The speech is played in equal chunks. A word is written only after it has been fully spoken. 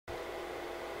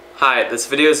Hi, this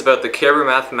video is about the Caribou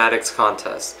Mathematics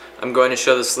Contest. I'm going to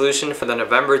show the solution for the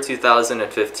November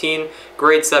 2015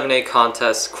 Grade 7A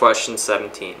Contest Question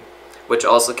 17, which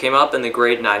also came up in the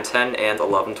Grade 9-10 and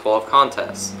 11-12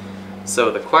 contests.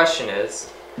 So the question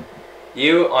is,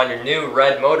 you on your new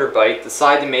red motorbike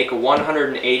decide to make a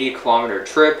 180-kilometer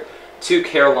trip to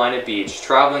Carolina Beach,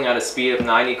 traveling at a speed of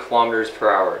 90 kilometers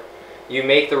per hour. You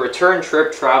make the return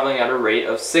trip traveling at a rate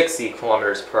of 60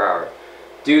 kilometers per hour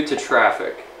due to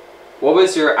traffic. What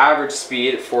was your average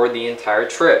speed for the entire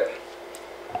trip?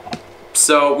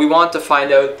 So we want to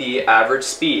find out the average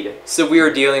speed. So we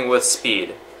are dealing with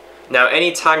speed. Now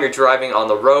anytime you're driving on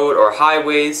the road or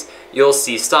highways, you'll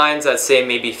see signs that say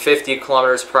maybe 50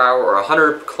 kilometers per hour or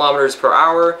 100 kilometers per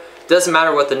hour. Doesn't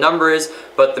matter what the number is,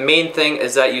 but the main thing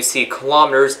is that you see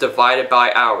kilometers divided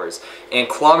by hours. And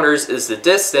kilometers is the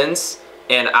distance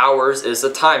and hours is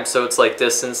the time, so it's like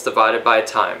distance divided by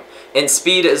time. And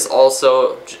speed is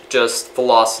also just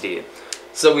velocity.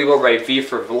 So we will write v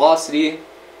for velocity,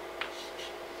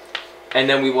 and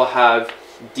then we will have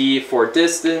d for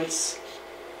distance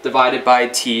divided by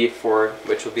t, for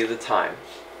which will be the time.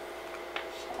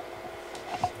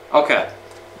 Okay,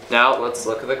 now let's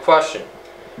look at the question.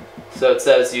 So it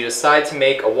says you decide to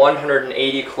make a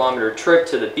 180-kilometer trip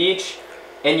to the beach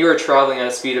and you are traveling at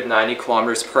a speed of 90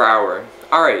 kilometers per hour.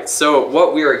 Alright, so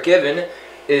what we are given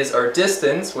is our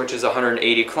distance, which is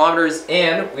 180 kilometers,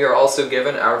 and we are also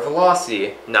given our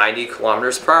velocity, 90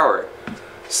 kilometers per hour.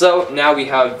 So now we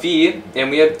have v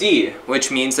and we have d,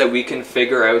 which means that we can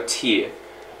figure out t.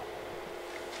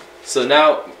 So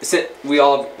now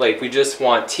we just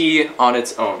want t on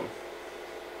its own.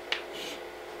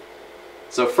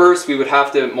 So first we would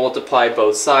have to multiply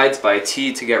both sides by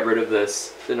t to get rid of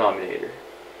this denominator.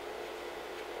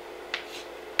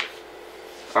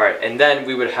 Alright, and then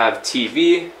we would have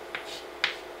TV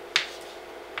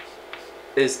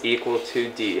is equal to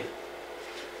d.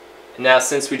 Now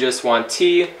since we just want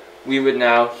t, we would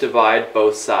now divide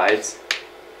both sides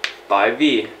by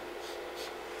v.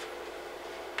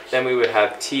 Then we would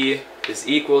have t is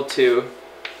equal to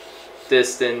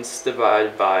distance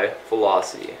divided by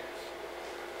velocity.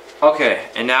 Okay,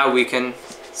 and now we can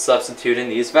substitute in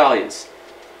these values.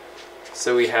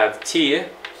 So we have t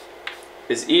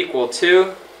is equal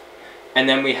to, and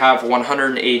then we have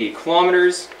 180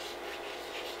 kilometers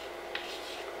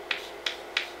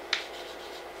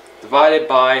divided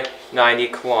by 90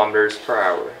 kilometers per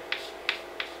hour.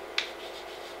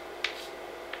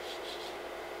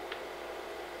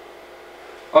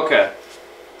 Okay,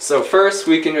 so first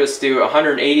we can just do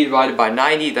 180 divided by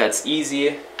 90, that's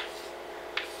easy.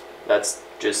 That's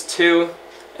just 2.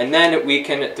 And then we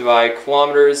can divide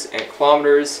kilometers and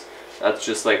kilometers. That's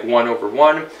just like 1 over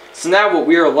 1. So now what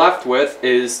we are left with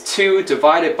is 2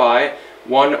 divided by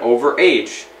 1 over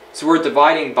h. So we're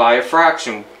dividing by a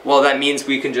fraction. Well, that means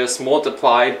we can just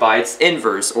multiply by its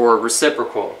inverse or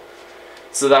reciprocal.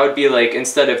 So that would be like,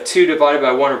 instead of 2 divided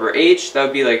by 1 over h, that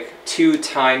would be like 2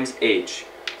 times h,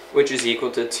 which is equal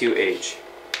to 2h.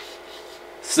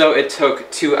 So it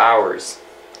took 2 hours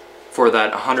for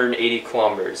that 180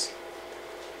 kilometers.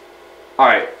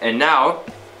 Alright, and now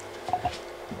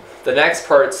the next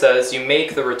part says you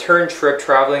make the return trip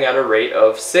traveling at a rate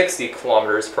of 60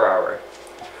 kilometers per hour.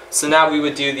 So now we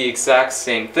would do the exact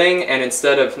same thing, and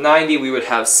instead of 90 we would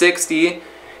have 60,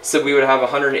 so we would have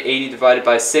 180 divided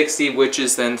by 60, which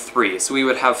is then 3. So we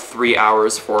would have 3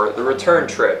 hours for the return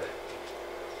trip.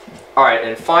 Alright,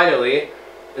 and finally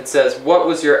it says what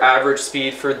was your average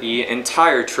speed for the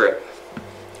entire trip?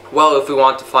 Well, if we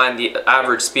want to find the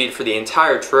average speed for the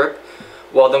entire trip,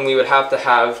 well then we would have to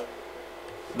have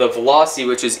the velocity,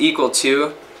 which is equal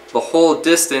to the whole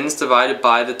distance divided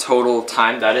by the total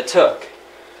time that it took.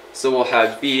 So we'll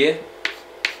have v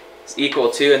is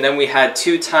equal to, and then we had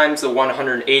 2 times the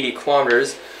 180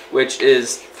 kilometers, which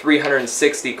is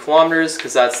 360 kilometers,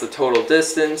 because that's the total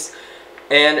distance,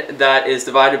 and that is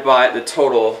divided by the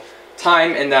total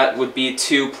time, and that would be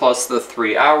 2 plus the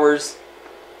 3 hours.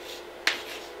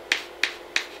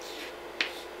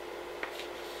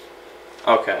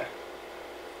 Okay.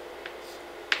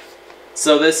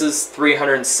 So this is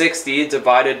 360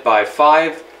 divided by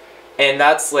 5, and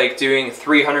that's like doing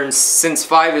 300, since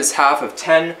 5 is half of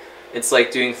 10, it's like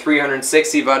doing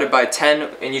 360 divided by 10,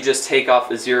 and you just take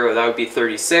off a 0, that would be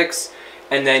 36,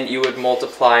 and then you would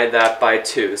multiply that by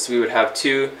 2. So we would have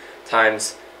 2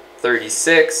 times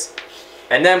 36,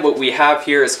 and then what we have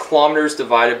here is kilometers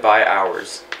divided by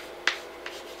hours.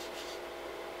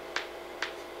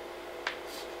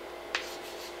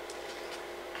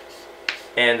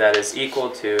 And that is equal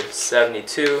to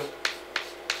 72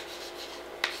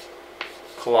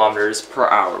 kilometers per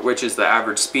hour, which is the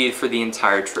average speed for the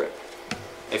entire trip.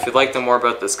 If you'd like to know more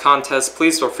about this contest,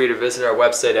 please feel free to visit our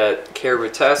website at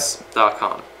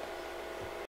cariboutests.com.